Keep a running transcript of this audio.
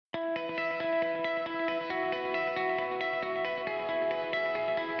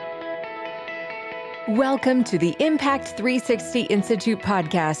Welcome to the Impact 360 Institute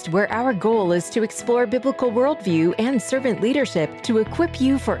podcast, where our goal is to explore biblical worldview and servant leadership to equip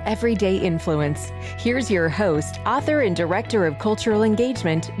you for everyday influence. Here's your host, author and director of cultural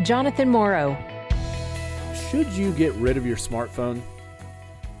engagement, Jonathan Morrow. Should you get rid of your smartphone?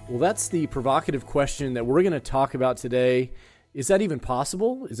 Well, that's the provocative question that we're going to talk about today. Is that even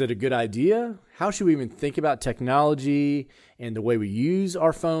possible? Is it a good idea? How should we even think about technology and the way we use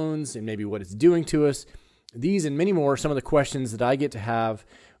our phones and maybe what it's doing to us? These and many more are some of the questions that I get to have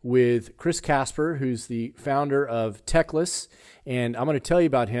with Chris Casper, who's the founder of Techless. And I'm going to tell you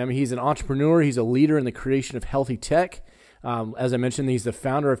about him. He's an entrepreneur. He's a leader in the creation of healthy tech. As I mentioned, he's the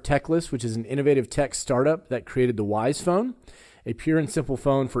founder of Techless, which is an innovative tech startup that created the Wise Phone, a pure and simple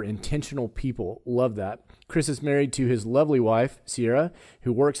phone for intentional people. Love that. Chris is married to his lovely wife, Sierra,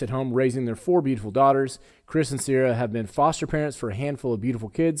 who works at home raising their 4 beautiful daughters. Chris and Sierra have been foster parents for a handful of beautiful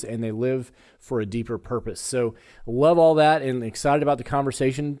kids, and they live for a deeper purpose. So love all that and excited about the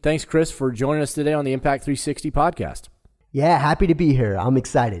conversation. Thanks, Chris, for joining us today on the Impact 360 podcast. Yeah, happy to be here. I'm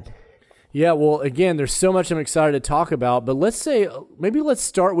excited. Yeah, well, again, there's so much I'm excited to talk about, but let's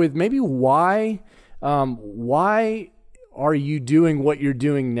start with why are you doing what you're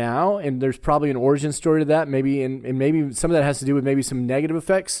doing now? And there's probably an origin story to that, maybe, and maybe some of that has to do with maybe some negative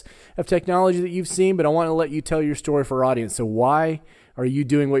effects of technology that you've seen, but I want to let you tell your story for our audience. So why are you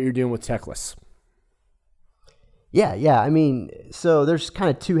doing what you're doing with Techless? Yeah. I mean, so there's kind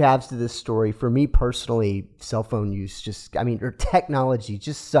of two halves to this story. For me personally, cell phone use or technology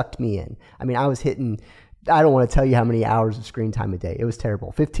just sucked me in. I mean, I was hitting, I don't want to tell you how many hours of screen time a day. It was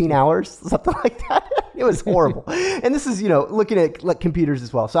terrible. 15 hours, something like that. It was horrible. And this is, looking at like computers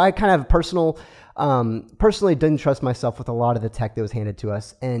as well. So I kind of personally didn't trust myself with a lot of the tech that was handed to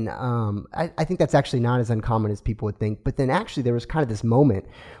us. And I think that's actually not as uncommon as people would think. But then actually there was kind of this moment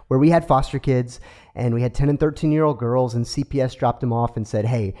where we had foster kids and we had 10 and 13-year-old girls, and CPS dropped them off and said,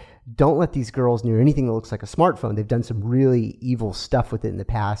 hey, don't let these girls near anything that looks like a smartphone. They've done some really evil stuff with it in the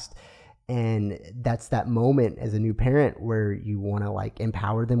past. And that's that moment as a new parent where you want to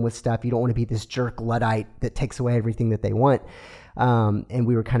empower them with stuff. You don't want to be this jerk Luddite that takes away everything that they want. And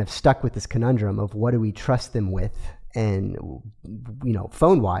we were kind of stuck with this conundrum of what do we trust them with, and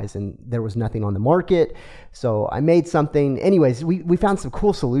phone wise, and there was nothing on the market. So I made something. Anyways, we found some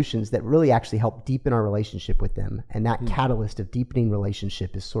cool solutions that really actually helped deepen our relationship with them. And that catalyst of deepening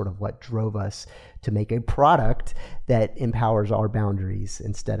relationship is sort of what drove us to make a product that empowers our boundaries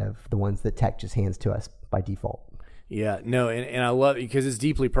instead of the ones that tech just hands to us by default. Yeah, no, and I love it because it's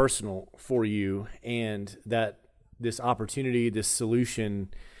deeply personal for you, and that this opportunity, this solution,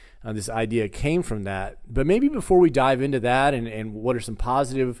 this idea came from that. But maybe before we dive into that and what are some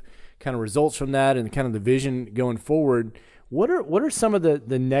positive kind of results from that and kind of the vision going forward, what are some of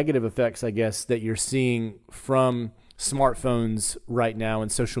the negative effects, I guess, that you're seeing from smartphones right now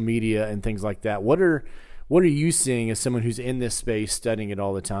and social media and things like that? What are you seeing as someone who's in this space, studying it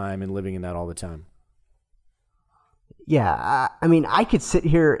all the time and living in that all the time? Yeah, I mean, I could sit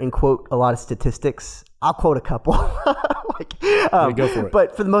here and quote a lot of statistics. I'll quote a couple. Go for it.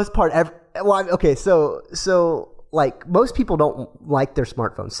 But for the most part, so most people don't like their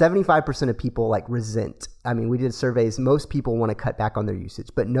smartphones. 75% of people resent. I mean, we did surveys. Most people want to cut back on their usage,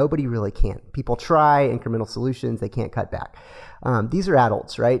 but nobody really can. People try incremental solutions. They can't cut back. These are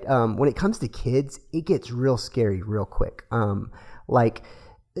adults, right? When it comes to kids, it gets real scary real quick.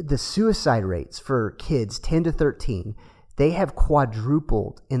 The suicide rates for kids 10 to 13, they have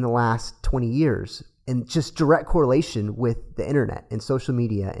quadrupled in the last 20 years. And just direct correlation with the internet and social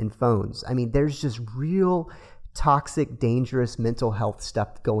media and phones. I mean, there's just real toxic, dangerous mental health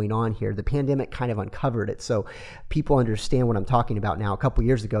stuff going on here. The pandemic kind of uncovered it, so people understand what I'm talking about now. A couple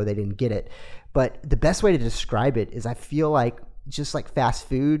years ago, they didn't get it. But the best way to describe it is I feel like just like fast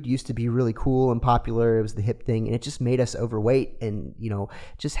food used to be really cool and popular. It was the hip thing, and it just made us overweight and,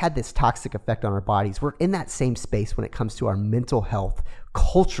 just had this toxic effect on our bodies. We're in that same space when it comes to our mental health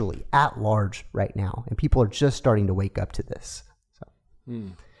culturally at large right now, and people are just starting to wake up to this. So.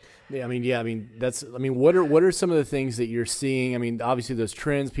 What are some of the things that you're seeing? I mean, obviously those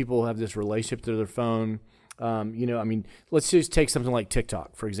trends, people have this relationship to their phone. Let's just take something like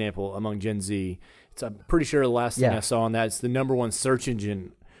TikTok, for example, among Gen Z. I'm pretty sure the last thing I saw on that, it's the number one search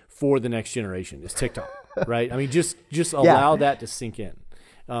engine for the next generation is TikTok, right? I mean, just allow that to sink in.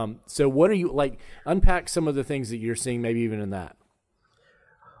 So what are you unpack some of the things that you're seeing maybe even in that?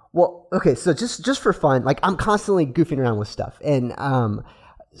 Well, okay. So just for fun, I'm constantly goofing around with stuff. And,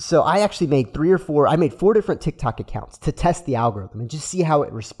 so I actually made 4 different TikTok accounts to test the algorithm and just see how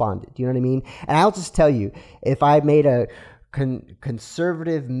it responded. Do you know what I mean? And I'll just tell you, if I made a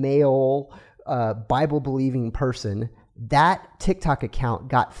conservative male Bible-believing person, that TikTok account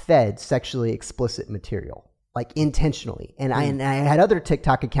got fed sexually explicit material, like intentionally. And I had other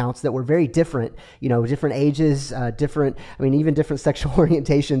TikTok accounts that were very different, different ages, even different sexual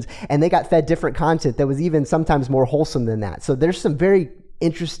orientations, and they got fed different content that was even sometimes more wholesome than that. So there's some very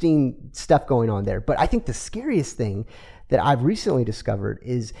interesting stuff going on there. But I think the scariest thing that I've recently discovered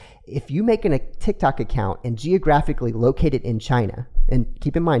is if you make a TikTok account and geographically locate it in China, and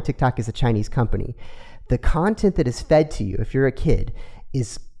keep in mind, TikTok is a Chinese company, the content that is fed to you, if you're a kid,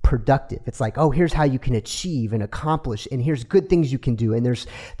 is productive. It's like, oh, here's how you can achieve and accomplish, and here's good things you can do. And there's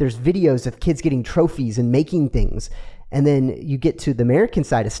videos of kids getting trophies and making things. And then you get to the American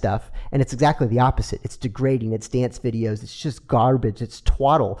side of stuff, and it's exactly the opposite. It's degrading. It's dance videos. It's just garbage. It's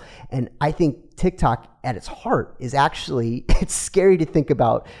twaddle. And I think TikTok at its heart is actually, it's scary to think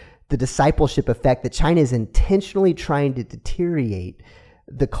about the discipleship effect that China is intentionally trying to deteriorate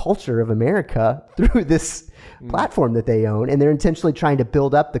the culture of America through this platform that they own. And they're intentionally trying to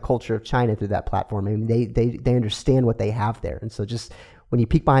build up the culture of China through that platform. I mean, they understand what they have there. And so just when you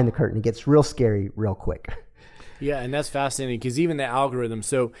peek behind the curtain, it gets real scary real quick. Yeah, and that's fascinating because even the algorithm.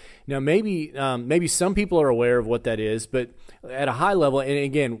 So now maybe some people are aware of what that is, but at a high level, and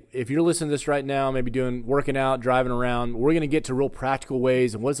again, if you're listening to this right now, maybe working out, driving around, we're going to get to real practical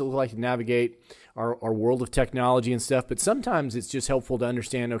ways and what does it look like to navigate our world of technology and stuff. But sometimes it's just helpful to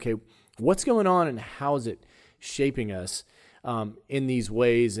understand, okay, what's going on and how is it shaping us in these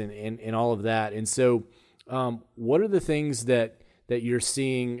ways and all of that. And so what are the things that you're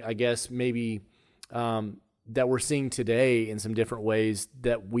seeing, I guess, maybe that we're seeing today in some different ways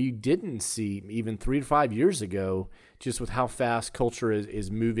that we didn't see even 3 to 5 years ago, just with how fast culture is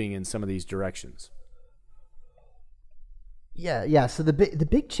moving in some of these directions? Yeah. So the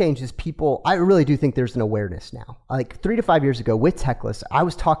big change is people, I really do think there's an awareness now. Like 3 to 5 years ago with Techless, I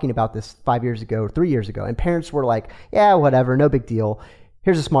was talking about this 5 years ago, 3 years ago, and parents were like, yeah, whatever, no big deal.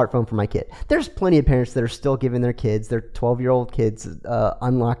 Here's a smartphone for my kid. There's plenty of parents that are still giving their 12-year-old kids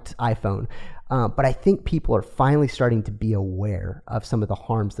unlocked iPhone. But I think people are finally starting to be aware of some of the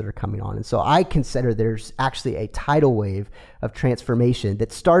harms that are coming on. And so I consider there's actually a tidal wave of transformation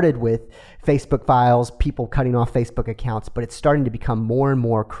that started with Facebook files, people cutting off Facebook accounts, but it's starting to become more and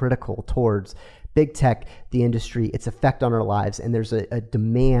more critical towards big tech, the industry, its effect on our lives. And there's a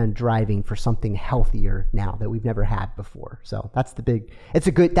demand driving for something healthier now that we've never had before. So that's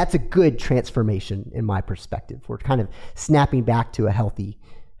a good transformation in my perspective. We're kind of snapping back to a healthy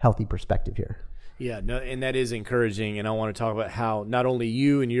perspective here. Yeah, no, and that is encouraging. And I want to talk about how not only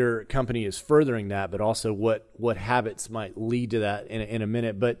you and your company is furthering that, but also what habits might lead to that in a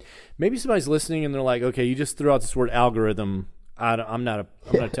minute. But maybe somebody's listening and they're like, okay, you just threw out this word algorithm. I'm not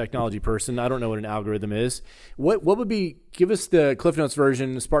a technology person. I don't know what an algorithm is. What would be, give us the Cliff Notes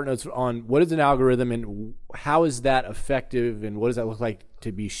version, the Spark Notes on what is an algorithm and how is that effective and what does that look like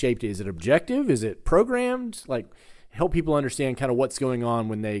to be shaped? Is it objective? Is it programmed? Like, help people understand kind of what's going on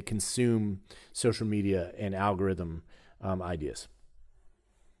when they consume social media and algorithm ideas.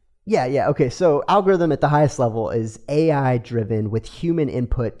 Yeah. Okay. So algorithm at the highest level is AI driven with human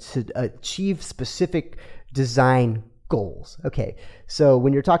input to achieve specific design goals. Okay. So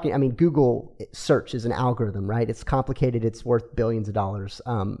when you're talking, Google search is an algorithm, right? It's complicated. It's worth billions of dollars.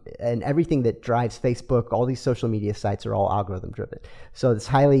 And everything that drives Facebook, all these social media sites are all algorithm driven. So it's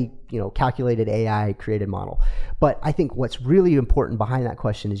highly, calculated AI created model. But I think what's really important behind that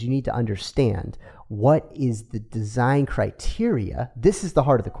question is you need to understand what is the design criteria. This is the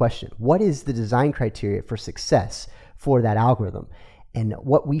heart of the question. What is the design criteria for success for that algorithm? And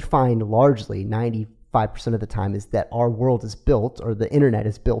what we find largely 95% of the time is that our world is built, or the internet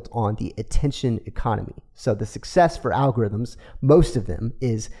is built on the attention economy. So the success for algorithms, most of them,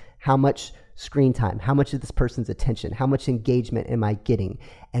 is how much screen time, how much of this person's attention, how much engagement am I getting?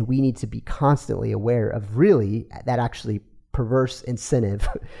 And we need to be constantly aware of really that actually perverse incentive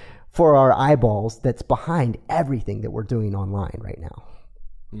for our eyeballs that's behind everything that we're doing online right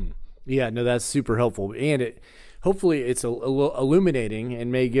now. Yeah, no, that's super helpful. And hopefully it's a little illuminating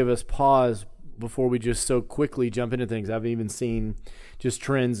and may give us pause before we just so quickly jump into things. I've even seen just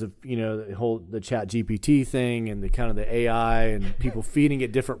trends of, the chat GPT thing and the kind of the AI and people feeding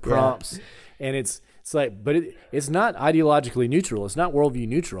it different prompts. Yeah. And it's like, but it's not ideologically neutral. It's not worldview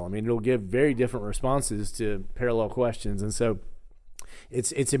neutral. It'll give very different responses to parallel questions. And so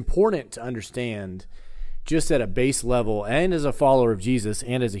it's important to understand just at a base level and as a follower of Jesus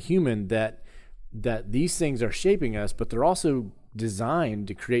and as a human that these things are shaping us, but they're also designed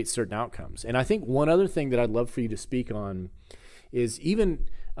to create certain outcomes. And I think one other thing that I'd love for you to speak on is even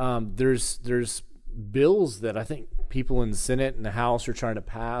there's bills that I think people in the Senate and the House are trying to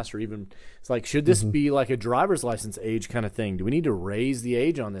pass, or even it's like, should this be like a driver's license age kind of thing? Do we need to raise the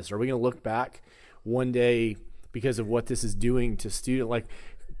age on this? Are we going to look back one day because of what this is doing to students? Like,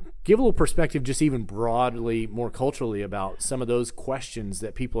 give a little perspective, just even broadly, more culturally, about some of those questions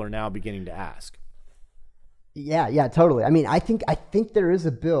that people are now beginning to ask. Yeah, totally. I mean, I think there is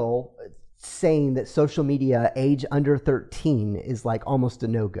a bill saying that social media age under 13 is like almost a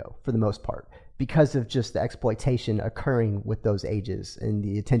no-go for the most part, because of just the exploitation occurring with those ages and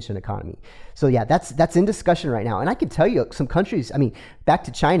the attention economy. So yeah, that's in discussion right now. And I can tell you some countries, I mean, back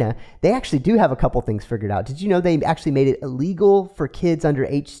to China, they actually do have a couple things figured out. Did you know they actually made it illegal for kids under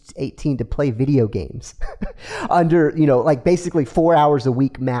age 18 to play video games under, like basically 4 hours a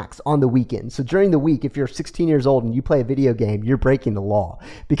week max on the weekend. So during the week, if you're 16 years old and you play a video game, you're breaking the law,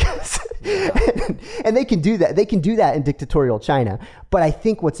 because and they can do that. They can do that in dictatorial China. But I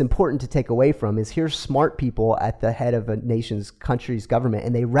think what's important to take away from is, here's smart people at the head of a country's government,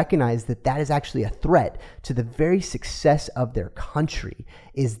 and they recognize that that is actually a threat to the very success of their country.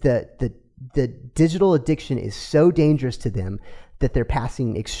 Is that the digital addiction is so dangerous to them that they're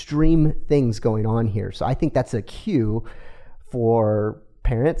passing extreme things going on here. So I think that's a cue for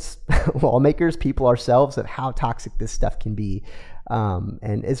parents, lawmakers, people ourselves, of how toxic this stuff can be.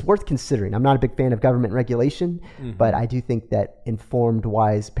 And it's worth considering. I'm not a big fan of government regulation, but I do think that informed,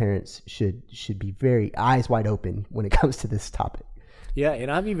 wise parents should be very eyes wide open when it comes to this topic. Yeah,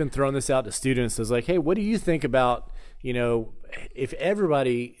 and I've even thrown this out to students as like, hey, what do you think about, if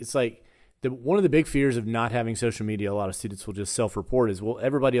everybody, it's like one of the big fears of not having social media, a lot of students will just self-report is, well,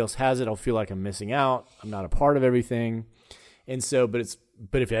 everybody else has it. I'll feel like I'm missing out. I'm not a part of everything. And so, but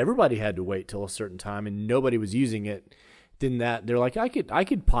if everybody had to wait till a certain time and nobody was using it, then they're like, I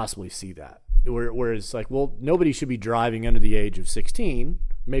could possibly see that. Whereas like, well, nobody should be driving under the age of 16.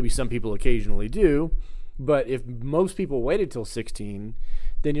 Maybe some people occasionally do, but if most people waited till 16,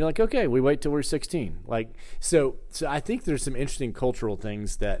 then you're like, okay, we wait till we're 16. Like, so I think there's some interesting cultural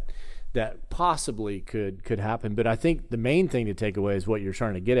things that possibly could happen. But I think the main thing to take away is what you're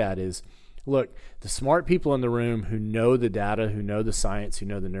trying to get at is, look, the smart people in the room who know the data, who know the science, who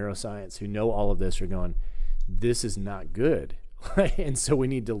know the neuroscience, who know all of this are going, this is not good. And so we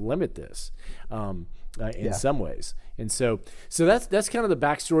need to limit this in some ways. And so that's kind of the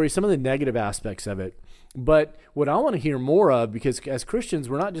backstory, some of the negative aspects of it. But what I want to hear more of, because as Christians,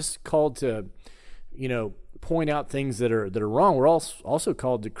 we're not just called to, point out things that are wrong. We're also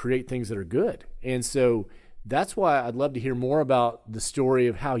called to create things that are good. And so that's why I'd love to hear more about the story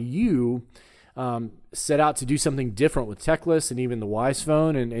of how you set out to do something different with Techless and even the Wise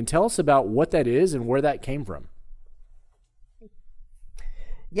Phone, and tell us about what that is and where that came from.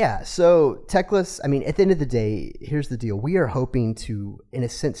 Yeah, so Techless, I mean, at the end of the day, here's the deal. We are hoping to, in a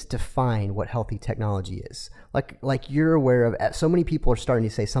sense, define what healthy technology is. Like you're aware of, so many people are starting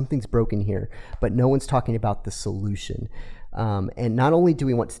to say something's broken here, but no one's talking about the solution. And not only do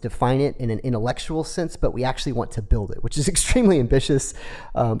we want to define it in an intellectual sense, but we actually want to build it, which is extremely ambitious,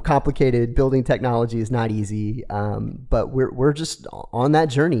 complicated. Building technology is not easy, but we're just on that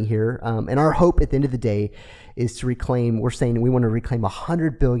journey here. And our hope at the end of the day is to we're saying we want to reclaim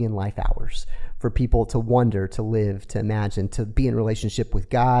 100 billion life hours for people to wonder, to live, to imagine, to be in relationship with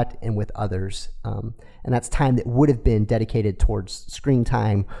God and with others. And that's time that would have been dedicated towards screen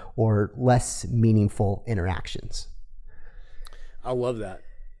time or less meaningful interactions. I love that.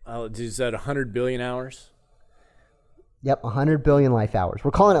 Is that 100 billion hours? Yep, 100 billion life hours.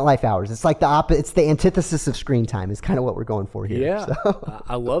 We're calling it life hours. It's like it's the antithesis of screen time is kind of what we're going for here. Yeah, so.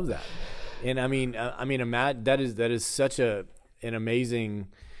 I love that. And I mean, Matt, that is such an amazing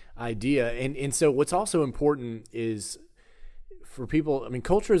idea. And so what's also important is for people, I mean,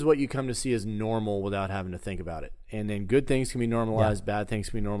 culture is what you come to see as normal without having to think about it. And then good things can be normalized, bad things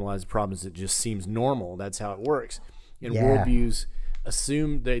can be normalized. Problems, it just seems normal. That's how it works. And worldviews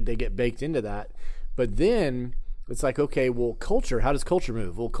assume they get baked into that. But then it's like, okay, well, culture, how does culture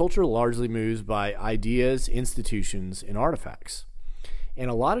move? Well, culture largely moves by ideas, institutions, and artifacts. And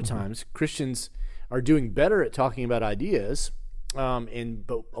a lot of times Christians are doing better at talking about ideas, but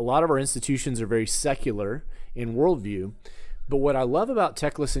a lot of our institutions are very secular in worldview. But what I love about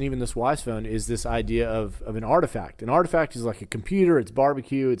Techless and even this Wise Phone is this idea of an artifact. An artifact is like a computer, it's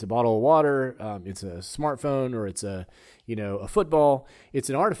barbecue, it's a bottle of water, it's a smartphone, or it's a football. It's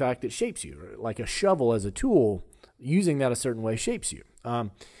an artifact that shapes you, like a shovel as a tool. Using that a certain way shapes you.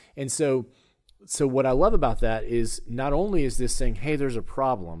 And so what I love about that is not only is this saying, hey, there's a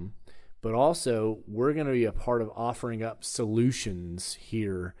problem, but also we're going to be a part of offering up solutions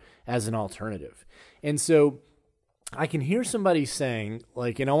here as an alternative. And so I can hear somebody saying,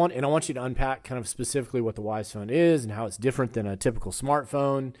 like, and I want you to unpack kind of specifically what the Wise Phone is and how it's different than a typical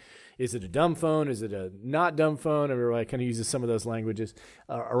smartphone. Is it a dumb phone? Is it a not dumb phone? Everybody kind of uses some of those languages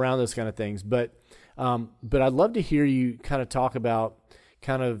around those kind of things. But I'd love to hear you kind of talk about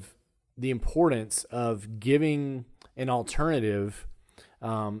kind of the importance of giving an alternative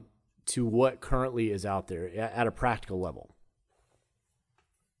to what currently is out there at a practical level.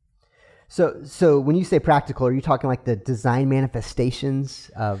 So when you say practical, are you talking like the design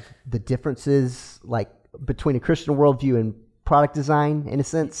manifestations of the differences like between a Christian worldview and product design in a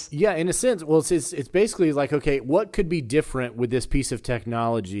sense? Yeah, in a sense. Well, it's basically like, okay, what could be different with this piece of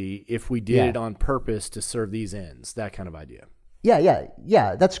technology if we did it on purpose to serve these ends? That kind of idea.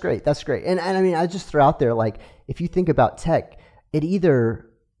 Yeah. That's great. And I mean, I just throw out there, like, if you think about tech, it either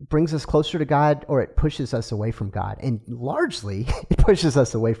brings us closer to God or it pushes us away from God. And largely it pushes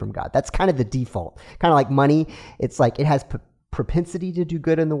us away from God. That's kind of the default. Kind of like money. It's like it has propensity to do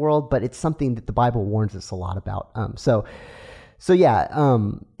good in the world, but it's something that the Bible warns us a lot about.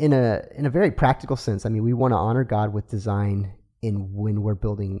 In a very practical sense, I mean, we want to honor God with design when we're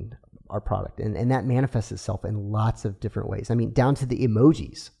building our product. And that manifests itself in lots of different ways. I mean, down to the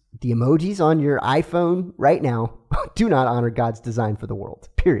emojis. The emojis on your iPhone right now do not honor God's design for the world,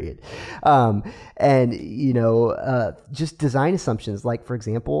 period. Just design assumptions. Like, for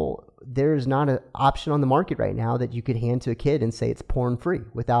example, there's not an option on the market right now that you could hand to a kid and say it's porn free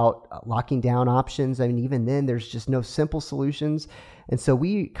without locking down options. I mean, even then, there's just no simple solutions. And so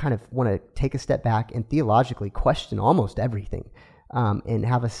we kind of want to take a step back and theologically question almost everything and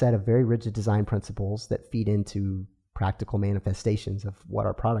have a set of very rigid design principles that feed into practical manifestations of what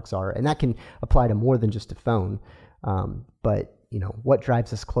our products are. And that can apply to more than just a phone. But what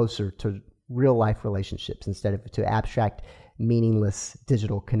drives us closer to real life relationships instead of to abstract, meaningless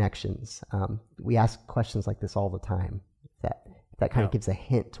digital connections? We ask questions like this all the time. That kind of gives a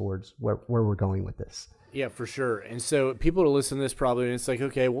hint towards where we're going with this. Yeah, for sure. And so people to listen to this probably, and it's like,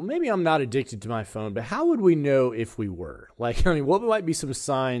 okay, well, maybe I'm not addicted to my phone, but how would we know if we were? Like, I mean, what might be some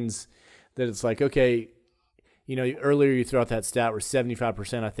signs that it's like, okay, earlier you threw out that stat where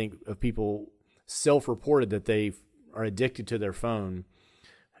 75%, I think, of people self-reported that they are addicted to their phone.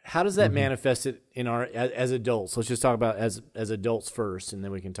 How does that manifest it in as adults? Let's just talk about as adults first, and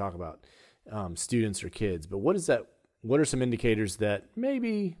then we can talk about students or kids. But what are some indicators that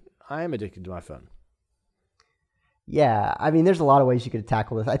maybe I am addicted to my phone? Yeah, I mean, there's a lot of ways you could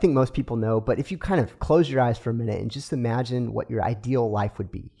tackle this. I think most people know, but if you kind of close your eyes for a minute and just imagine what your ideal life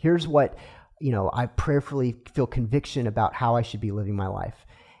would be. Here's what I prayerfully feel conviction about how I should be living my life.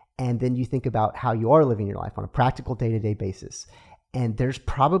 And then you think about how you are living your life on a practical day-to-day basis. And there's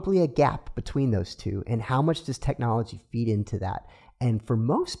probably a gap between those two. And how much does technology feed into that? And for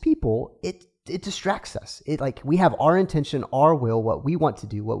most people, it distracts us. We have our intention, our will, what we want to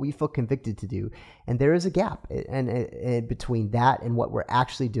do, what we feel convicted to do. And there is a gap and between that and what we're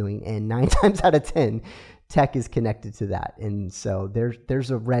actually doing. And 9 times out of 10, tech is connected to that. And so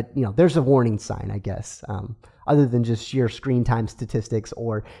there's a warning sign, I guess, other than just your screen time statistics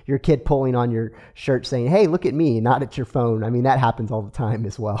or your kid pulling on your shirt saying, hey, look at me, not at your phone. I mean, that happens all the time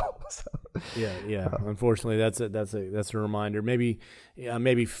as well. So, yeah. Unfortunately, that's a reminder. Maybe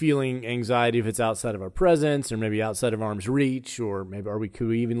feeling anxiety if it's outside of our presence or maybe outside of arm's reach, or maybe could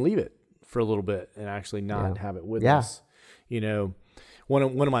we even leave it for a little bit and actually not have it with us? One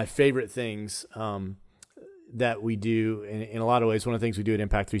of my favorite things that we do in a lot of ways, one of the things we do at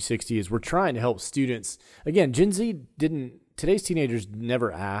Impact 360 is we're trying to help students. Again, today's teenagers never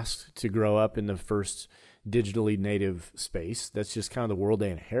asked to grow up in the first digitally native space. That's just kind of the world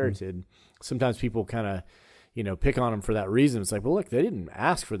they inherited. Mm-hmm. Sometimes people kind of, pick on them for that reason. It's like, well, look, they didn't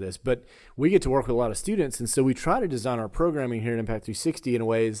ask for this, but we get to work with a lot of students. And so we try to design our programming here at Impact 360 in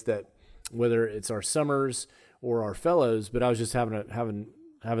ways that, whether it's our summers or our fellows, but I was just having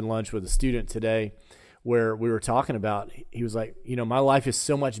lunch with a student today where we were talking about, he was like, my life is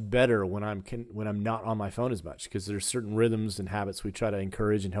so much better when I'm not on my phone as much, because there's certain rhythms and habits we try to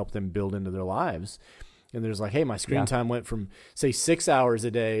encourage and help them build into their lives. And there's like, hey, my screen time went from, say, 6 hours a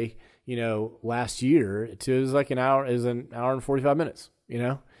day, last year to it was like an hour and 45 minutes,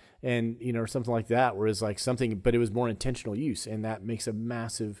 and, or something like that, where it's like something, but it was more intentional use. And that makes a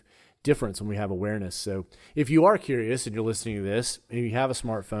massive difference when we have awareness. So if you are curious and you're listening to this and you have a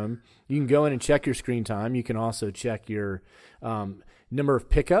smartphone, you can go in and check your screen time. You can also check your number of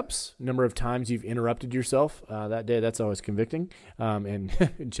pickups, number of times you've interrupted yourself that day. That's always convicting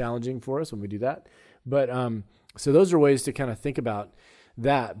and challenging for us when we do that. But so those are ways to kind of think about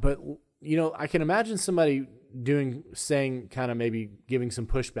that. But, I can imagine somebody saying kind of maybe giving some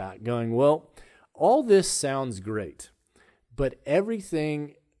pushback, going, well, all this sounds great, but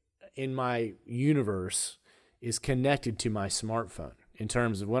everything in my universe is connected to my smartphone in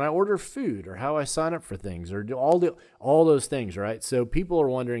terms of when I order food or how I sign up for things or do all those things, right? So people are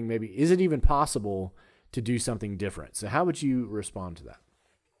wondering maybe, is it even possible to do something different? So how would you respond to that?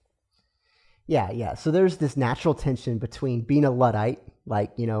 Yeah. So there's this natural tension between being a Luddite,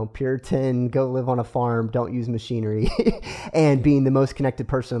 like, Puritan, go live on a farm, don't use machinery, and being the most connected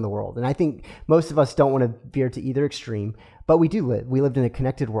person in the world. And I think most of us don't want to veer to either extreme, but we lived in a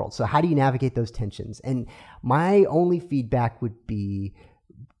connected world. So how do you navigate those tensions? And my only feedback would be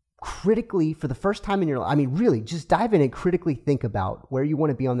critically, for the first time in your life, really just dive in and critically think about where you want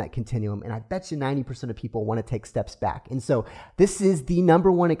to be on that continuum. And I bet you 90% of people want to take steps back. And so this is the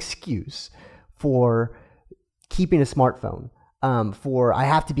number one excuse for keeping a smartphone, for I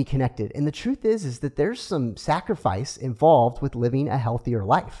have to be connected. And the truth is that there's some sacrifice involved with living a healthier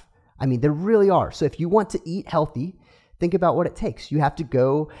life. There really are. So if you want to eat healthy, think about what it takes. You have to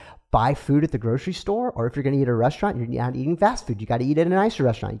go buy food at the grocery store, or if you're going to eat at a restaurant, you're not eating fast food. You got to eat at a nicer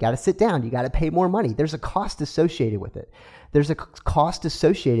restaurant. You got to sit down. You got to pay more money. There's a cost associated with it. There's a cost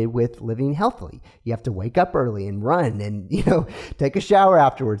associated with living healthily. You have to wake up early and run and, take a shower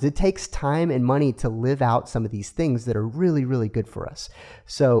afterwards. It takes time and money to live out some of these things that are really, really good for us.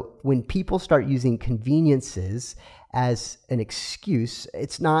 So when people start using conveniences as an excuse,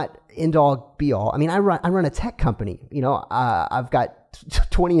 it's not end all be all. I run a tech company. I've got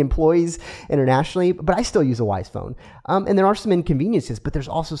 20 employees internationally, but I still use a Wise phone. And there are some inconveniences, but there's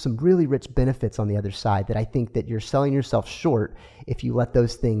also some really rich benefits on the other side that I think that you're selling yourself short if you let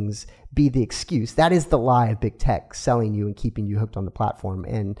those things be the excuse. That is the lie of big tech, selling you and keeping you hooked on the platform.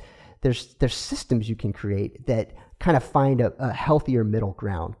 And there's systems you can create that kind of find a healthier middle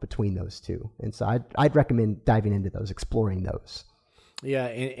ground between those two. And so I'd recommend diving into those, exploring those. Yeah,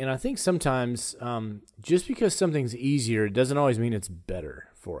 and I think sometimes just because something's easier, it doesn't always mean it's better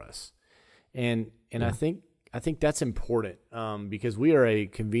for us. And yeah. I think that's important because we are a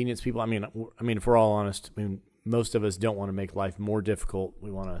convenience people. If we're all honest, most of us don't want to make life more difficult.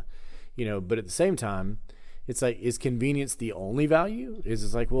 We want to, but at the same time, it's like, is convenience the only value?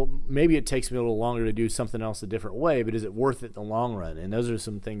 It's like, well, maybe it takes me a little longer to do something else a different way, but is it worth it in the long run? And those are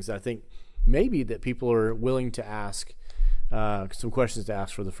some things I think maybe that people are willing to ask. Some questions to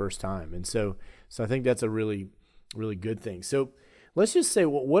ask for the first time. And so I think that's a really, really good thing. So let's just say,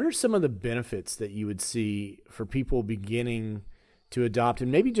 what are some of the benefits that you would see for people beginning to adopt,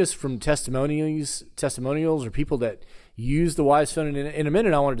 and maybe just from testimonials or people that use the Wise phone? And in a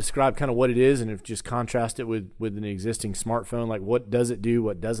minute, I want to describe kind of what it is and if just contrast it with an existing smartphone, like what does it do?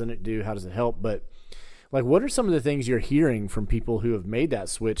 What doesn't it do? How does it help? But like, what are some of the things you're hearing from people who have made that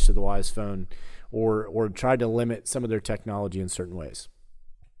switch to the Wise phone or tried to limit some of their technology in certain ways?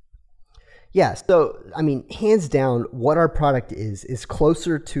 Yeah. So, hands down, what our product is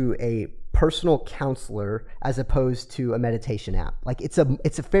closer to a personal counselor as opposed to a meditation app. Like it's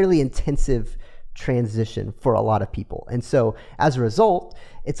a fairly intensive transition for a lot of people. And so as a result,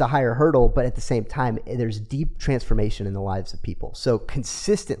 it's a higher hurdle, but at the same time, there's deep transformation in the lives of people. So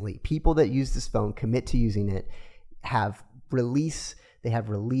consistently, people that use this phone, commit to using it, have release. They have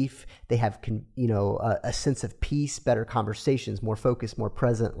relief. They have, a sense of peace, better conversations, more focus, more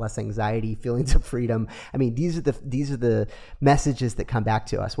present, less anxiety, feelings of freedom. These are the messages that come back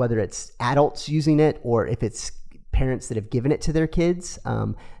to us, whether it's adults using it or if it's parents that have given it to their kids.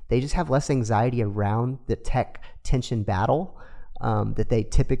 They just have less anxiety around the tech tension battle that they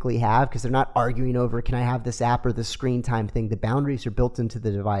typically have because they're not arguing over, can I have this app or the screen time thing? The boundaries are built into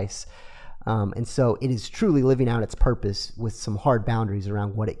the device. And so it is truly living out its purpose with some hard boundaries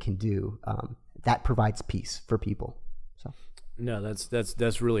around what it can do. That provides peace for people. So, no,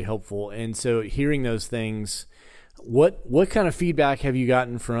 that's really helpful. And so hearing those things, what kind of feedback have you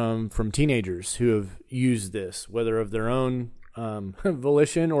gotten from teenagers who have used this, whether of their own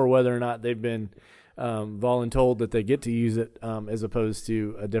volition or whether or not they've been voluntold that they get to use it as opposed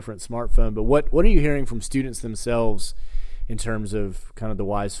to a different smartphone? But what are you hearing from students themselves in terms of kind of the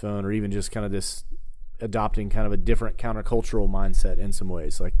Wise phone, or even just kind of this adopting kind of a different countercultural mindset in some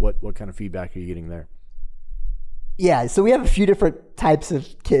ways? Like what kind of feedback are you getting there? Yeah, so we have a few different types of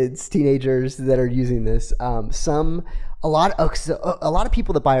kids, teenagers that are using this. A lot of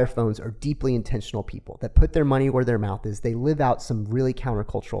people that buy our phones are deeply intentional people that put their money where their mouth is. They live out some really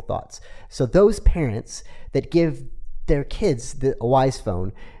countercultural thoughts. So those parents that give their kids a Wise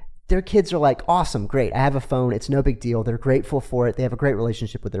phone, their kids are like, awesome, great, I have a phone, it's no big deal, they're grateful for it, they have a great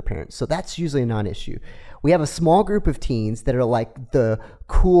relationship with their parents. So that's usually a non-issue. We have a small group of teens that are like the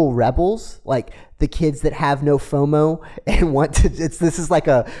cool rebels, like the kids that have no FOMO and want to, this is like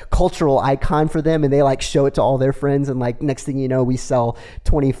a cultural icon for them, and they like show it to all their friends, and like next thing you know, we sell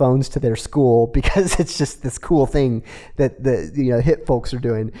 20 phones to their school because it's just this cool thing that the hip folks are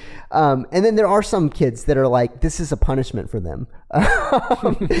doing. And then there are some kids that are like, this is a punishment for them.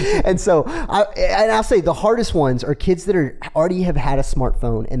 And so I'll say the hardest ones are kids that already have had a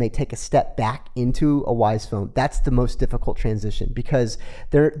smartphone and they take a step back into a Wise phone. That's the most difficult transition, because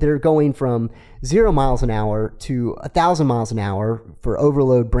they're going from 0 miles an hour to 1,000 miles an hour for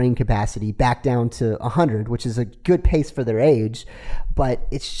overload brain capacity back down to 100, which is a good pace for their age, but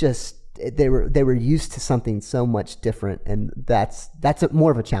it's just they were used to something so much different, and that's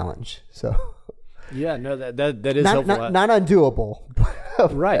more of a challenge. So yeah, no, that is helpful. Not undoable.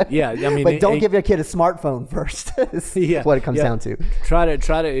 Right. Yeah. I mean, but don't give your kid a smartphone first. Yeah, what it comes down to. Try to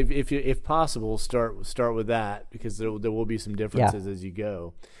if possible start with that, because there will be some differences as you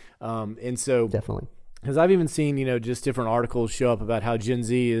go. And so definitely, because I've even seen just different articles show up about how Gen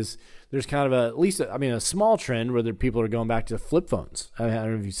Z there's kind of a small trend where people are going back to flip phones. I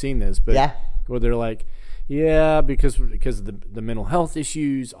don't know if you've seen this, but where they're like, because of the mental health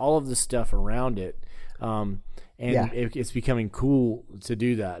issues, all of the stuff around it. It's becoming cool to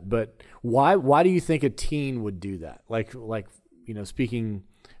do that. But why do you think a teen would do that? Like speaking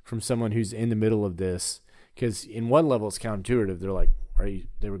from someone who's in the middle of this, because in one level it's counterintuitive. They're like,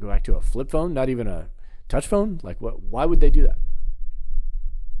 they would go back to a flip phone, not even a touch phone? Like, why would they do that?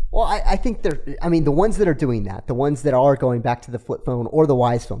 Well, I think the ones that are doing that, the ones that are going back to the flip phone or the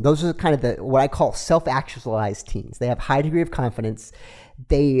Wise phone, those are kind of what I call self-actualized teens. They have high degree of confidence.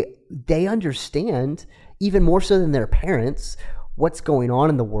 They understand, even more so than their parents, what's going on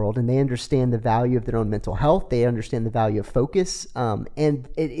in the world, and they understand the value of their own mental health. They understand the value of focus, and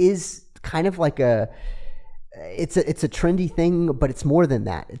it is kind of like it's a trendy thing, but it's more than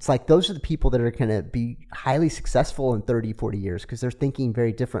that. It's like those are the people that are going to be highly successful in 30, 40 years because they're thinking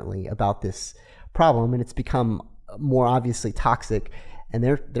very differently about this problem, and it's become more obviously toxic, and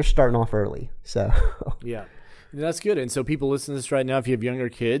they're starting off early. So yeah. That's good. And so people listening to this right now, if you have younger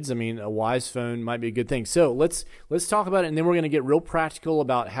kids, a Wise phone might be a good thing. So let's talk about it, and then we're going to get real practical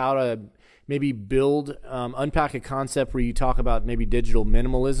about how to maybe build, unpack a concept where you talk about maybe digital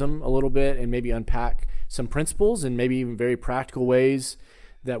minimalism a little bit, and maybe unpack some principles and maybe even very practical ways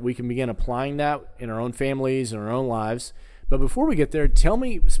that we can begin applying that in our own families and our own lives. But before we get there, tell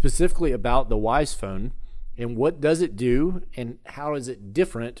me specifically about the Wise phone. And what does it do, and how is it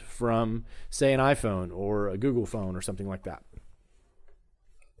different from, say, an iPhone or a Google phone or something like that?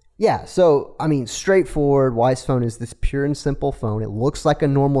 Yeah, so, straightforward, Wise phone is this pure and simple phone. It looks like a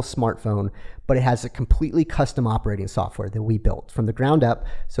normal smartphone, but it has a completely custom operating software that we built from the ground up.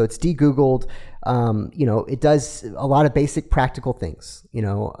 So it's de-Googled. It does a lot of basic practical things.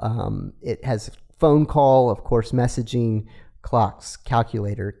 It has phone call, of course, messaging, clocks,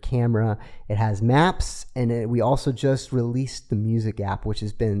 calculator, camera. It has maps, and we also just released the music app, which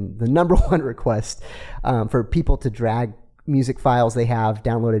has been the number one request for people to drag music files they have,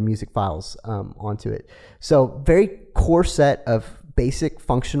 downloaded music files onto it. So very core set of basic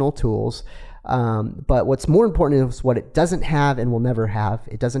functional tools. But what's more important is what it doesn't have and will never have.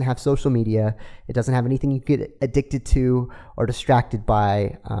 It doesn't have social media. It doesn't have anything you get addicted to or distracted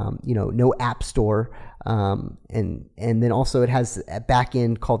by. No app store. And then also it has a back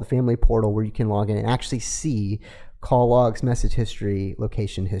end called the Family Portal where you can log in and actually see call logs, message history,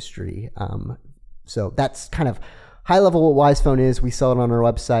 location history. So that's kind of high level what Wise phone is. We sell it on our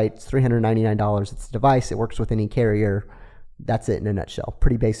website. It's $399. It's a device. It works with any carrier. That's it in a nutshell.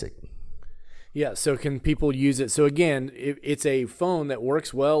 Pretty basic. Yeah, so can people use it? So again, it's a phone that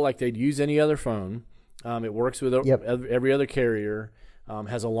works well like they'd use any other phone. It works with every other carrier.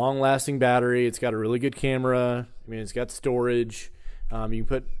 Has a long-lasting battery. It's got a really good camera. It's got storage. You can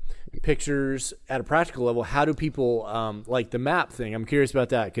put pictures at a practical level. How do people, like the map thing? I'm curious about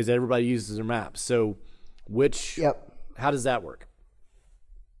that because everybody uses their maps. So how does that work?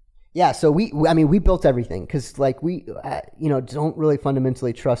 Yeah, so we built everything because we don't really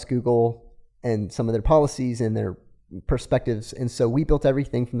fundamentally trust Google and some of their policies and their perspectives, and so we built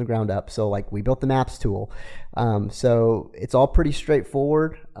everything from the ground up. So we built the maps tool, so it's all pretty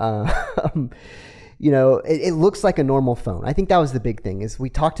straightforward. It looks like a normal phone. I think that was the big thing is we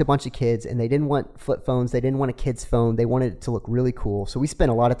talked to a bunch of kids and they didn't want flip phones, they didn't want a kid's phone, they wanted it to look really cool. So we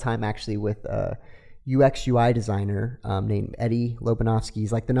spent a lot of time actually with UX UI designer named Eddie Lobanovsky.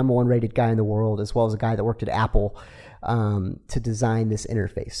 He's like the #1 rated guy in the world, as well as a guy that worked at Apple to design this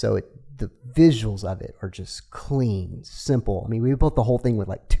interface. So the visuals of it are just clean, simple. I mean, we built the whole thing with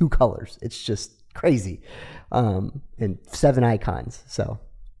like 2 colors. It's just crazy, and 7 icons. So.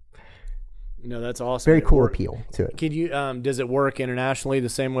 No, that's awesome. Very cool appeal to it. Can you? Does it work internationally the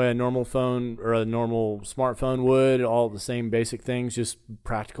same way a normal phone or a normal smartphone would? All the same basic things, just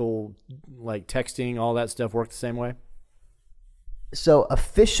practical, like texting, all that stuff work the same way? So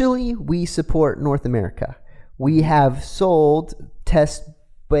officially, we support North America. We have sold test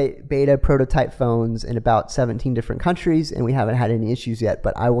beta prototype phones in about 17 different countries, and we haven't had any issues yet,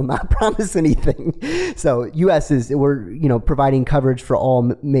 but I will not promise anything. So we're providing coverage for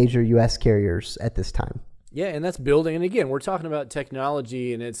all major US carriers at this time. Yeah, and that's building. And again, we're talking about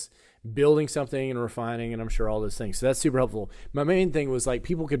technology, and it's building something and refining, and I'm sure all those things. So that's super helpful. My main thing was like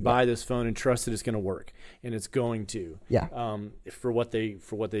people could buy this phone and trust that it's going to work, and it's going to. Yeah. For what they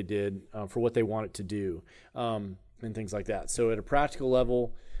did, for what they want it to do, and things like that. So at a practical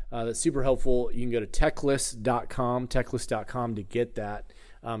level, that's super helpful. You can go to techlist.com to get that,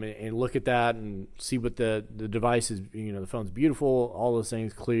 and look at that and see what the device is. The phone's beautiful, all those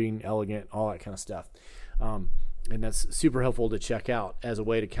things, clean, elegant, all that kind of stuff. And that's super helpful to check out as a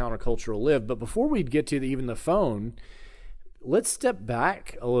way to countercultural live. But before we get to even the phone, let's step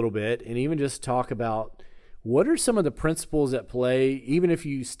back a little bit and even just talk about what are some of the principles at play, even if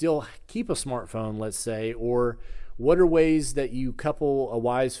you still keep a smartphone, let's say, or what are ways that you couple a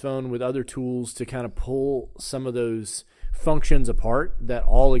Wyze phone with other tools to kind of pull some of those functions apart that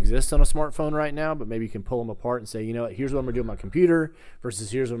all exist on a smartphone right now, but maybe you can pull them apart and say, here's what I'm going to do on my computer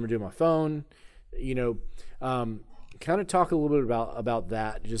versus here's what I'm going to do on my phone. Kind of talk a little bit about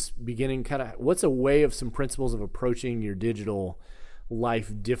that, just beginning kind of what's a way of some principles of approaching your digital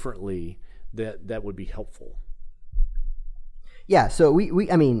life differently that would be helpful. Yeah, so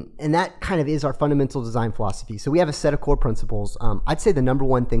and that kind of is our fundamental design philosophy. So we have a set of core principles. I'd say the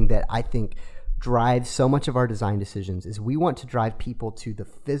 #1 thing that I think drives so much of our design decisions is we want to drive people to the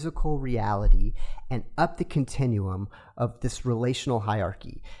physical reality and up the continuum of this relational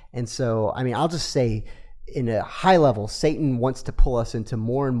hierarchy. And so, I'll just say in a high level, Satan wants to pull us into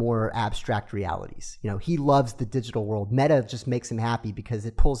more and more abstract realities. He loves the digital world. Meta just makes him happy because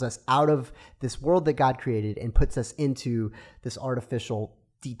it pulls us out of this world that God created and puts us into this artificial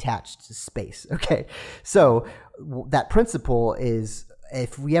detached space. Okay. So that principle is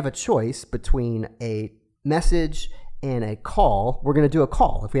if we have a choice between a message and a call, we're going to do a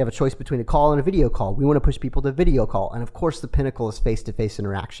call. If we have a choice between a call and a video call, we want to push people to video call. And of course, the pinnacle is face-to-face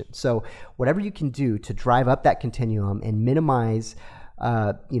interaction. So whatever you can do to drive up that continuum and minimize,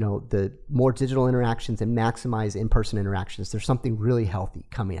 the more digital interactions and maximize in-person interactions, there's something really healthy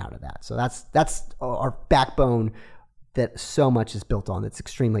coming out of that. So that's our backbone that so much is built on. That's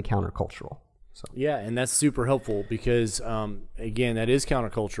extremely countercultural. So. Yeah, and that's super helpful because, again, that is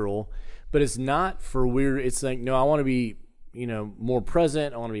countercultural. But it's not for weird. It's like, no, I want to be, more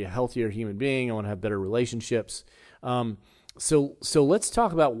present. I want to be a healthier human being. I want to have better relationships. So let's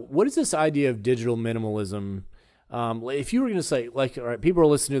talk about what is this idea of digital minimalism? If you were going to say, like, all right, people are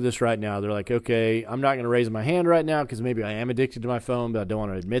listening to this right now. They're like, okay, I'm not going to raise my hand right now because maybe I am addicted to my phone, but I don't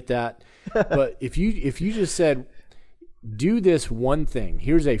want to admit that. But if you just said, do this one thing,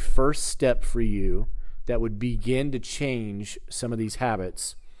 here's a first step for you that would begin to change some of these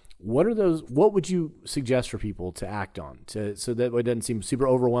habits. What are those? What would you suggest for people to act on so that it doesn't seem super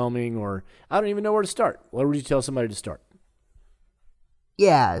overwhelming, or I don't even know where to start? What would you tell somebody to start?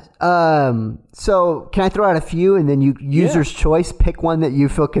 Yeah. So can I throw out a few and then you user's choice, pick one that you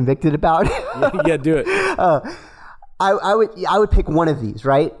feel convicted about? Yeah, do it. I would pick one of these,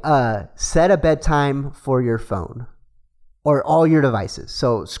 right? Set a bedtime for your phone or all your devices.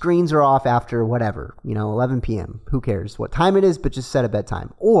 So screens are off after whatever, 11 p.m. Who cares what time it is, but just set a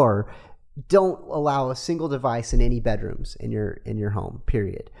bedtime. Or don't allow a single device in any bedrooms in your home,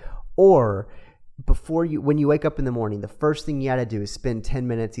 period. Or when you wake up in the morning, the first thing you got to do is spend 10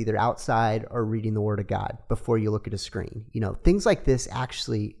 minutes either outside or reading the Word of God before you look at a screen. Things like this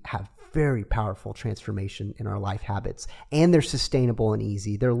actually have very powerful transformation in our life habits, and they're sustainable and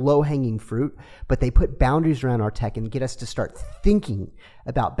easy. They're low-hanging fruit, but they put boundaries around our tech and get us to start thinking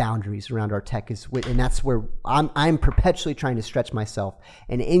about boundaries around our tech. And that's where I'm perpetually trying to stretch myself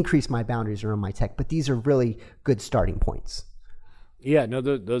and increase my boundaries around my tech. But these are really good starting points. Yeah, no,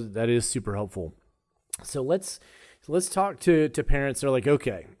 that is super helpful. So let's talk to parents. They're like,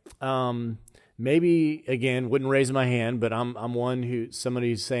 okay, maybe, again, wouldn't raise my hand, but I'm one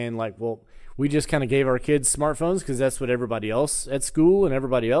somebody's saying like, well, we just kind of gave our kids smartphones because that's what everybody else at school and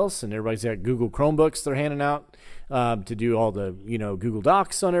everybody's got Google Chromebooks they're handing out to do all the, Google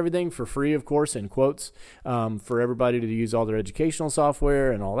Docs on everything for free, of course, in quotes, for everybody to use all their educational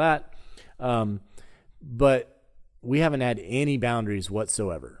software and all that. But we haven't had any boundaries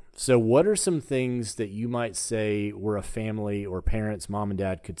whatsoever. So what are some things that you might say where a family or parents, mom and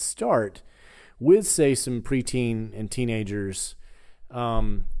dad, could start with, say, some preteen and teenagers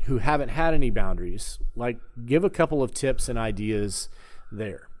who haven't had any boundaries? Like, give a couple of tips and ideas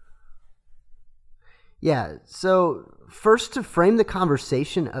there. Yeah. So first, to frame the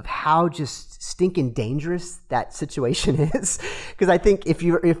conversation of how just stinking dangerous that situation is, because I think if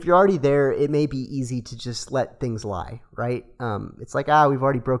you're already there, it may be easy to just let things lie, right? It's like, we've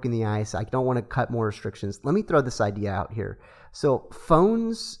already broken the ice. I don't want to cut more restrictions. Let me throw this idea out here. So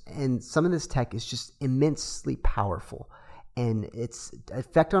phones and some of this tech is just immensely powerful, and its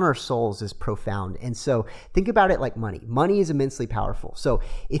effect on our souls is profound. And so think about it like money. Money is immensely powerful. So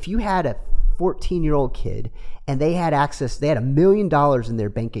if you had a 14-year-old kid and they had $1 million in their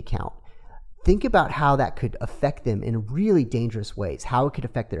bank account, think about how that could affect them in really dangerous ways, how it could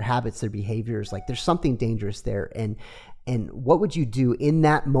affect their habits, their behaviors. Like, there's something dangerous there. And what would you do in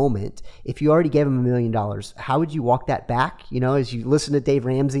that moment if you already gave them $1 million? How would you walk that back? As you listen to Dave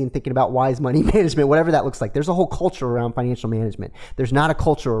Ramsey and thinking about wise money management, whatever that looks like. There's a whole culture around financial management. There's not a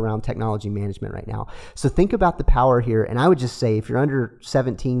culture around technology management right now. So think about the power here. And I would just say, if you're under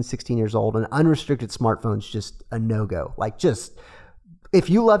 17, 16 years old, an unrestricted smartphone's just a no-go. Like, just, if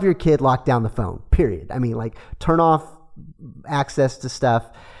you love your kid, lock down the phone, period. I mean, like, turn off access to stuff.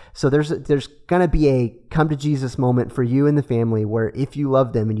 So there's going to be a come to Jesus moment for you and the family where, if you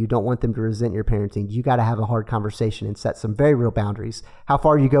love them and you don't want them to resent your parenting, you got to have a hard conversation and set some very real boundaries. How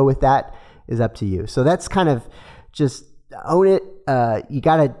far you go with that is up to you. So that's kind of just own it. You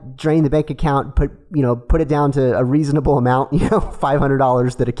got to drain the bank account, put it down to a reasonable amount,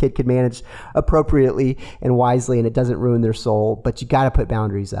 $500 that a kid could manage appropriately and wisely, and it doesn't ruin their soul, but you got to put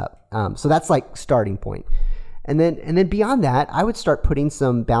boundaries up. So that's like starting point. And then beyond that, I would start putting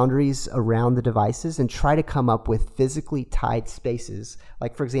some boundaries around the devices and try to come up with physically tied spaces.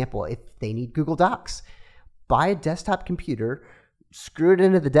 Like, for example, if they need Google Docs, buy a desktop computer, screw it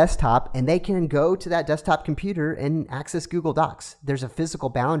into the desktop, and they can go to that desktop computer and access Google Docs. There's a physical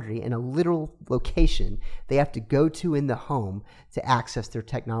boundary and a literal location they have to go to in the home to access their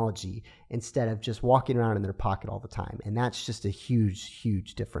technology, instead of just walking around in their pocket all the time. And that's just a huge,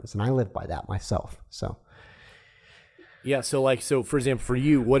 huge difference. And I live by that myself. So. Yeah. So for example, for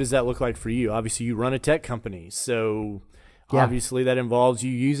you, what does that look like for you? Obviously, you run a tech company. So obviously that involves you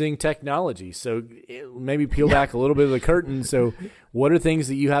using technology. So maybe peel back a little bit of the curtain. So what are things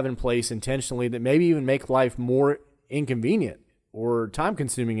that you have in place intentionally that maybe even make life more inconvenient or time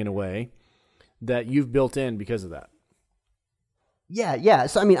consuming in a way that you've built in because of that? Yeah.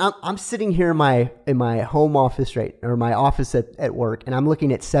 So I mean, I'm sitting here in my home office, right, or my office at work, and I'm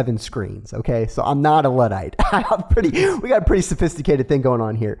looking at 7 screens. Okay, so I'm not a Luddite. We got a pretty sophisticated thing going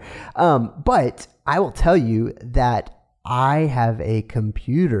on here. But I will tell you that I have a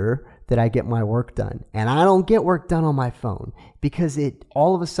computer that I get my work done, and I don't get work done on my phone, because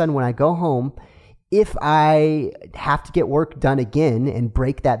all of a sudden when I go home, if I have to get work done again and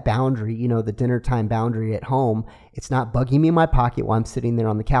break that boundary, the dinner time boundary at home, it's not bugging me in my pocket while I'm sitting there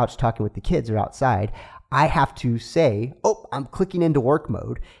on the couch talking with the kids or outside. I have to say, I'm clicking into work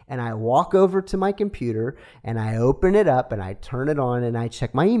mode, and I walk over to my computer and I open it up and I turn it on and I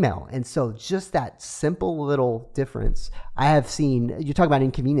check my email. And so just that simple little difference, I have seen, you talk about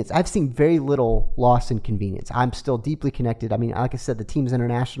inconvenience, I've seen very little loss in convenience. I'm still deeply connected. I mean, like I said, the team's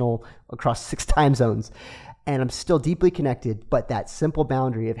international across 6 time zones, and I'm still deeply connected, but that simple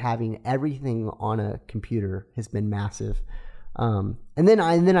boundary of having everything on a computer has been massive. And then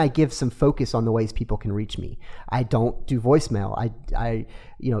I give some focus on the ways people can reach me. I don't do voicemail. I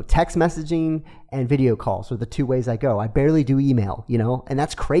text messaging and video calls are the 2 ways I go. I barely do email, and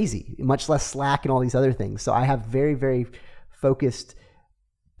that's crazy, much less Slack and all these other things. So I have very, very focused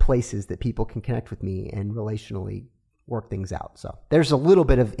places that people can connect with me and relationally work things out. So there's a little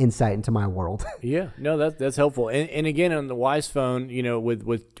bit of insight into my world. Yeah, no, that's helpful. And again, on the Wise Phone,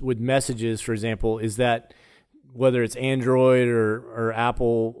 with messages, for example, is that whether it's Android or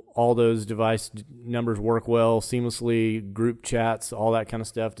Apple, all those device numbers work well seamlessly, group chats, all that kind of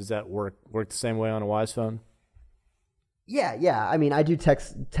stuff. Does that work the same way on a Wise Phone? Yeah. I mean, I do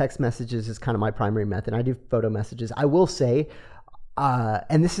text messages is kind of my primary method. I do photo messages. I will say,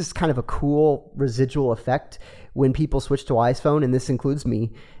 and this is kind of a cool residual effect when people switch to Wise Phone, and this includes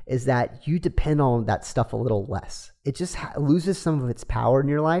me, is that you depend on that stuff a little less. It just loses some of its power in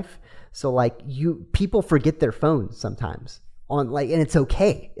your life. So like people forget their phones sometimes and it's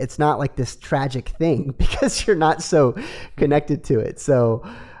okay. It's not like this tragic thing because you're not so connected to it. So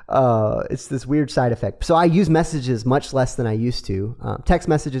it's this weird side effect. So I use messages much less than I used to. Text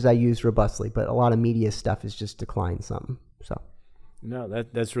messages I use robustly, but a lot of media stuff is just declined some. So. No,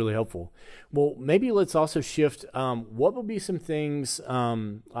 that's really helpful. Well, maybe let's also shift. What would be some things,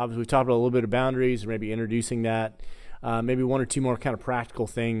 obviously we talked about a little bit of boundaries, or maybe introducing that, maybe one or two more kind of practical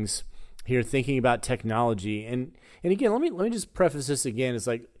things here, thinking about technology. And again, let me just preface this again. It's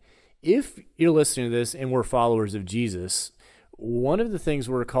like, if you're listening to this and we're followers of Jesus, one of the things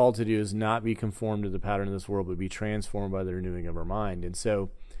we're called to do is not be conformed to the pattern of this world, but be transformed by the renewing of our mind. And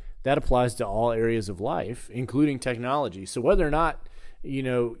so that applies to all areas of life, including technology. So whether or not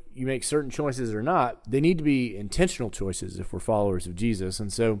you make certain choices or not, they need to be intentional choices if we're followers of Jesus.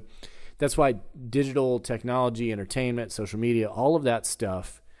 And so that's why digital technology, entertainment, social media, all of that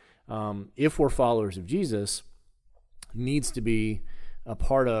stuff, if we're followers of Jesus, needs to be a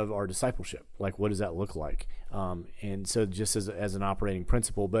part of our discipleship. Like, what does that look like? And so just as an operating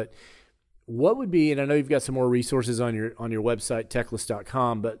principle. But what would be, and I know you've got some more resources on your website,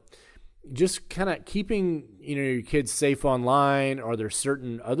 techless.com, but just kind of keeping your kids safe online. Are there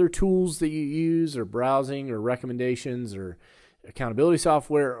certain other tools that you use, or browsing, or recommendations, or accountability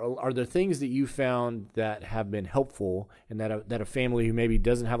software? Are there things that you found that have been helpful, and that a family who maybe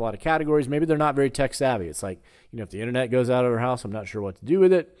doesn't have a lot of categories, maybe they're not very tech savvy? It's like, if the internet goes out of our house, I'm not sure what to do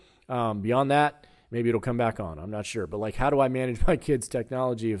with it. Beyond that, maybe it'll come back on. I'm not sure. But like, how do I manage my kids'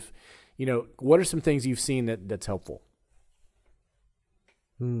 technology? If what are some things you've seen that's helpful?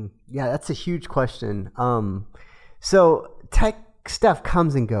 Yeah, that's a huge question. So tech stuff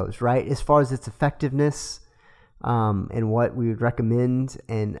comes and goes, right? As far as its effectiveness and what we would recommend.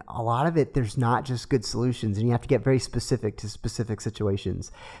 And a lot of it, there's not just good solutions, and you have to get very specific to specific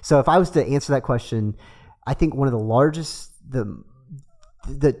situations. So if I was to answer that question, I think one of the largest, the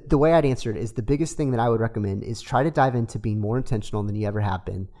way I'd answer it is, the biggest thing that I would recommend is try to dive into being more intentional than you ever have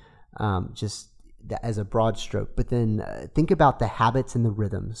been, just as a broad stroke. But then think about the habits and the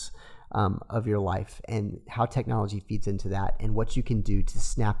rhythms of your life, and how technology feeds into that, and what you can do to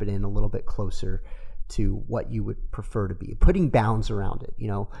snap it in a little bit closer to what you would prefer to be. Putting bounds around it,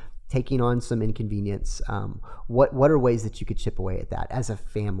 taking on some inconvenience. What are ways that you could chip away at that as a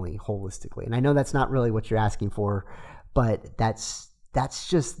family holistically? And I know that's not really what you're asking for, but that's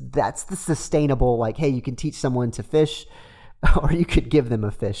the sustainable, like, hey, you can teach someone to fish, or you could give them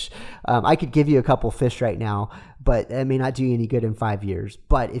a fish. I could give you a couple fish right now, but it may not do you any good in 5 years.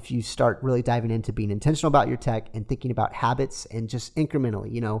 But if you start really diving into being intentional about your tech and thinking about habits, and just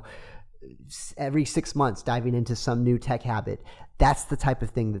incrementally, every 6 months diving into some new tech habit, that's the type of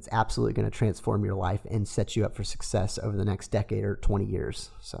thing that's absolutely going to transform your life and set you up for success over the next decade or 20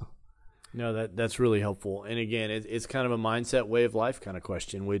 years. So. No, that's really helpful. And again, it's kind of a mindset, way of life kind of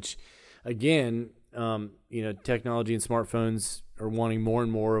question, which again, technology and smartphones are wanting more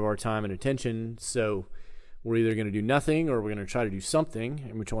and more of our time and attention. So we're either going to do nothing, or we're going to try to do something,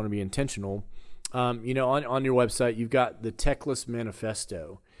 and we want to be intentional. On your website, you've got the Techless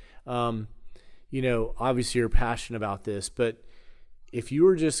Manifesto. Obviously you're passionate about this, but if you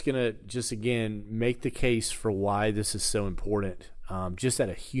were just going to again make the case for why this is so important, just at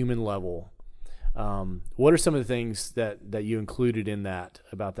a human level, what are some of the things that you included in that,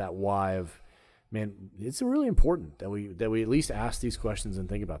 about that why of, man, it's really important that we at least ask these questions and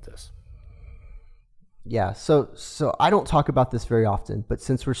think about this. Yeah, so I don't talk about this very often, but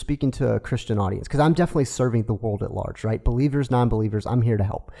since we're speaking to a Christian audience, because I'm definitely serving the world at large, right? Believers, non-believers, I'm here to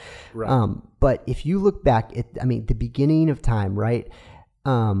help. Right. But if you look back at, the beginning of time, right?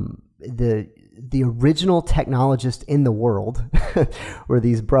 The original technologists in the world were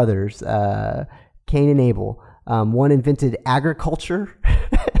these brothers, Cain and Abel. One invented agriculture,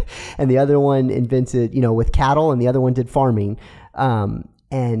 and the other one invented, with cattle, and the other one did farming.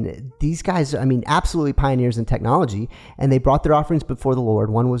 And these guys, absolutely pioneers in technology, and they brought their offerings before the Lord.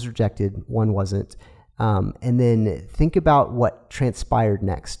 One was rejected, one wasn't. And then think about what transpired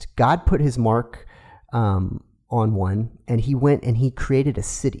next. God put his mark on one, and he went and he created a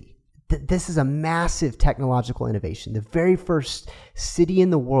city. This is a massive technological innovation. The very first city in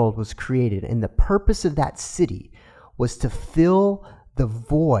the world was created, and the purpose of that city was to fill the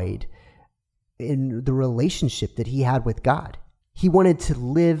void in the relationship that he had with God. He wanted to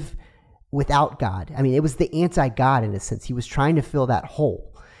live without God. It was the anti-God in a sense. He was trying to fill that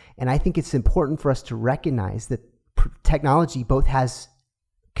hole. And I think it's important for us to recognize that technology both has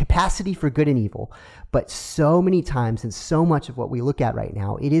capacity for good and evil. But so many times and so much of what we look at right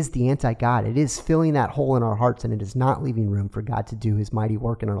now, it is the anti-God. It is filling that hole in our hearts, and it is not leaving room for God to do his mighty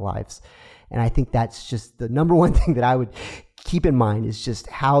work in our lives. And I think that's just the number one thing that I would keep in mind, is just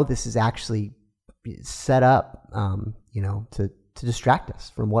how this is actually set up, to distract us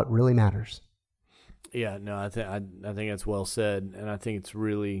from what really matters. Yeah, no, I think that's well said, and I think it's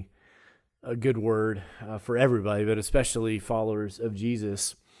really a good word for everybody, but especially followers of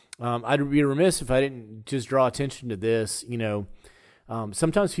Jesus. I'd be remiss if I didn't just draw attention to this.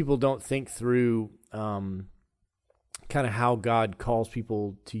 Sometimes people don't think through kind of how God calls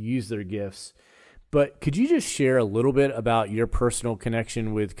people to use their gifts. But could you just share a little bit about your personal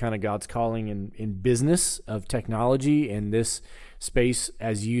connection with kind of God's calling in business of technology and this space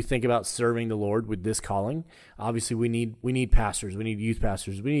as you think about serving the Lord with this calling? Obviously, we need pastors, we need youth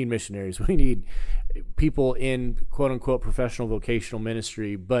pastors, we need missionaries, we need people in quote unquote professional vocational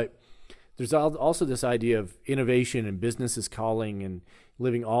ministry. But there's also this idea of innovation and business as calling and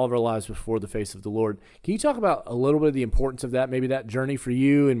living all of our lives before the face of the Lord. Can you talk about a little bit of the importance of that, maybe that journey for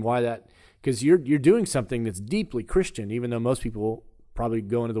you, and why that? Because you're doing something that's deeply Christian, even though most people probably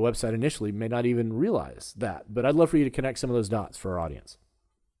go into the website initially may not even realize that. But I'd love for you to connect some of those dots for our audience.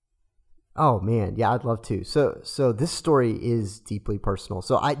 Oh man, yeah, I'd love to. So this story is deeply personal.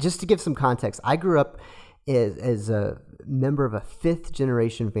 So just to give some context, I grew up as a member of a fifth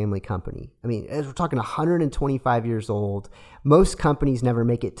generation family company. I mean, as we're talking 125 years old, most companies never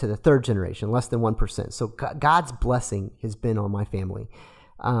make it to the third generation, less than 1%. So God's blessing has been on my family.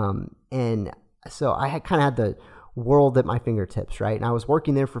 And so I had kind of had the world at my fingertips, right? And I was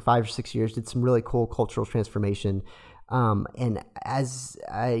working there for 5 or 6 years, did some really cool cultural transformation. And as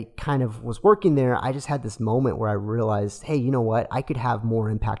I kind of was working there, I just had this moment where I realized, hey, you know what? I could have more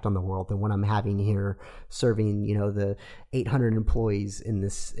impact on the world than what I'm having here serving, the 800 employees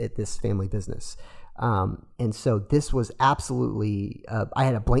at this family business. And so this was absolutely, I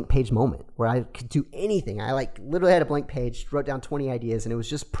had a blank page moment where I could do anything. I literally had a blank page, wrote down 20 ideas, and it was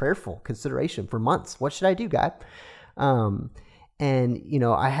just prayerful consideration for months. What should I do, God?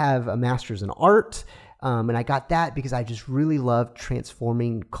 I have a master's in art. And I got that because I just really love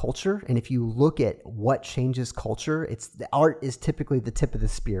transforming culture. And if you look at what changes culture, the art is typically the tip of the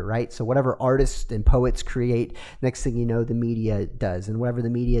spear, right? So whatever artists and poets create, next thing you know, the media does. And whatever the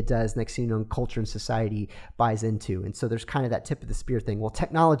media does, next thing you know, culture and society buys into. And so there's kind of that tip of the spear thing. Well,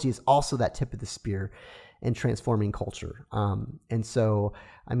 technology is also that tip of the spear in transforming culture. And so,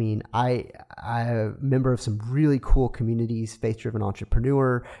 I mean, I'm a member of some really cool communities, Faith-Driven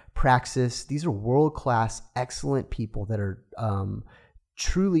Entrepreneur, Praxis. These are world-class, excellent people that are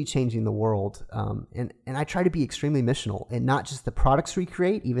truly changing the world. And I try to be extremely missional, and not just the products we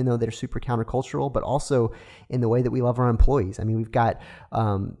create, even though they're super countercultural, but also in the way that we love our employees. I mean, we've got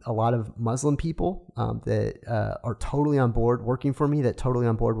a lot of Muslim people that are totally on board working for me, that totally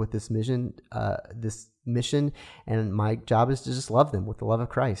on board with this mission, and my job is to just love them with the love of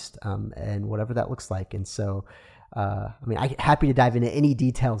Christ, and whatever that looks like. And so, I'm happy to dive into any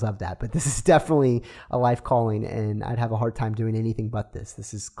details of that, but this is definitely a life calling, and I'd have a hard time doing anything but this.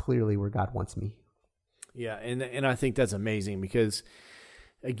 This is clearly where God wants me. Yeah, and I think that's amazing because,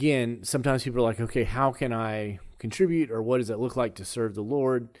 again, sometimes people are like, okay, how can I contribute, or what does it look like to serve the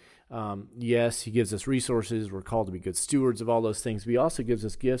Lord? Yes, he gives us resources. We're called to be good stewards of all those things. But he also gives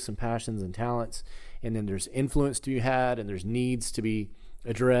us gifts and passions and talents. And then there's influence to be had, and there's needs to be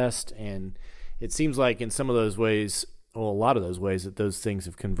addressed. And it seems like in some of those ways, well, a lot of those ways, that those things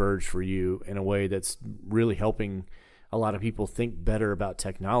have converged for you in a way that's really helping a lot of people think better about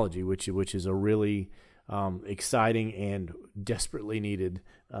technology, which is a really exciting and desperately needed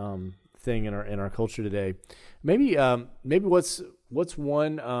thing in our culture today. Maybe what's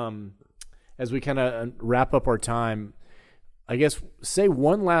one as we kind of wrap up our time, I guess, say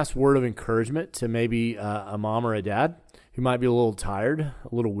one last word of encouragement to maybe a mom or a dad who might be a little tired,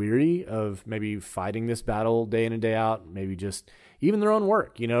 a little weary of maybe fighting this battle day in and day out, maybe just even their own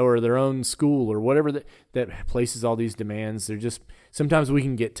work, or their own school or whatever that places all these demands. They're just, sometimes we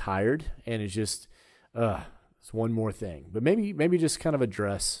can get tired, and it's just, it's one more thing. But maybe just kind of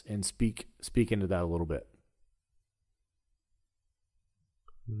address and speak into that a little bit.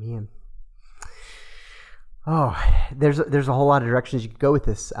 Man. Oh, there's a whole lot of directions you could go with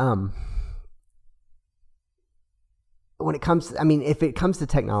this. When it comes, if it comes to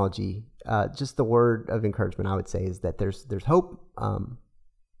technology, just the word of encouragement I would say is that there's hope.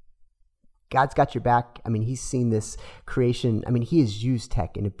 God's got your back. He's seen this creation. He has used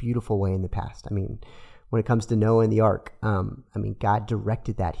tech in a beautiful way in the past. when it comes to Noah and the ark, God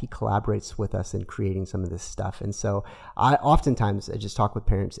directed that. He collaborates with us in creating some of this stuff. And so I just talk with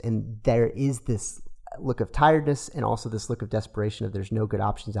parents, and there is this look of tiredness and also this look of desperation of there's no good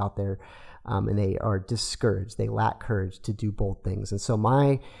options out there. And they are discouraged. They lack courage to do bold things. And so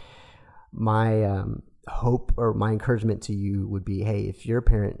my hope or my encouragement to you would be, hey, if you're a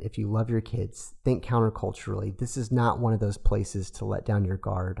parent, if you love your kids, think counterculturally. This is not one of those places to let down your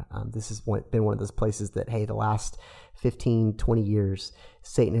guard. This has been one of those places that, hey, the last 15, 20 years,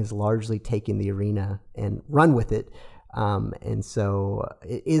 Satan has largely taken the arena and run with it. And so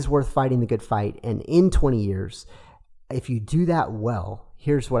it is worth fighting the good fight. And in 20 years, if you do that well,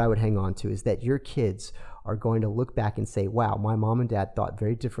 here's what I would hang on to, is that your kids are going to look back and say, wow, my mom and dad thought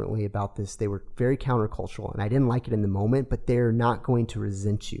very differently about this. They were very countercultural, and I didn't like it in the moment, but they're not going to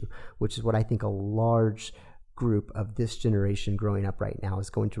resent you, which is what I think a large group of this generation growing up right now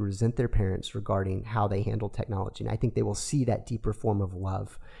is going to resent their parents regarding how they handle technology. And I think they will see that deeper form of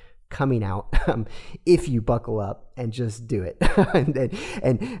love coming out if you buckle up and just do it and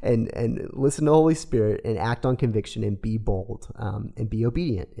listen to the Holy Spirit and act on conviction and be bold and be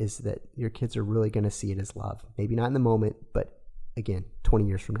obedient, is that your kids are really going to see it as love. Maybe not in the moment, but again, 20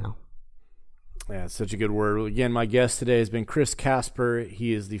 years from now. Yeah, it's such a good word. Again, my guest today has been Chris Casper.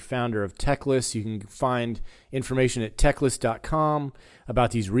 He is the founder of Techless. You can find information at techless.com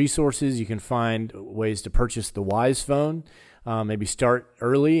about these resources. You can find ways to purchase the Wise Phone. Maybe start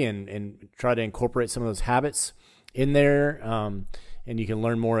early and try to incorporate some of those habits in there. And you can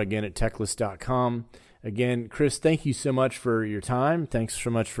learn more again at techless.com. Again, Chris, thank you so much for your time. Thanks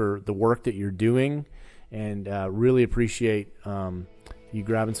so much for the work that you're doing, and really appreciate you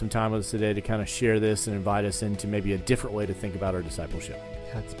grabbing some time with us today to kind of share this and invite us into maybe a different way to think about our discipleship.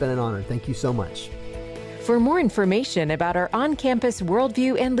 Yeah, it's been an honor. Thank you so much. For more information about our on-campus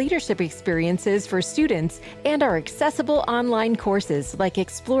worldview and leadership experiences for students and our accessible online courses like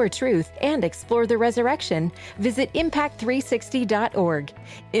Explore Truth and Explore the Resurrection, visit impact360.org.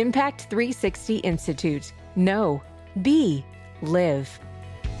 Impact 360 Institute. Know, be, live.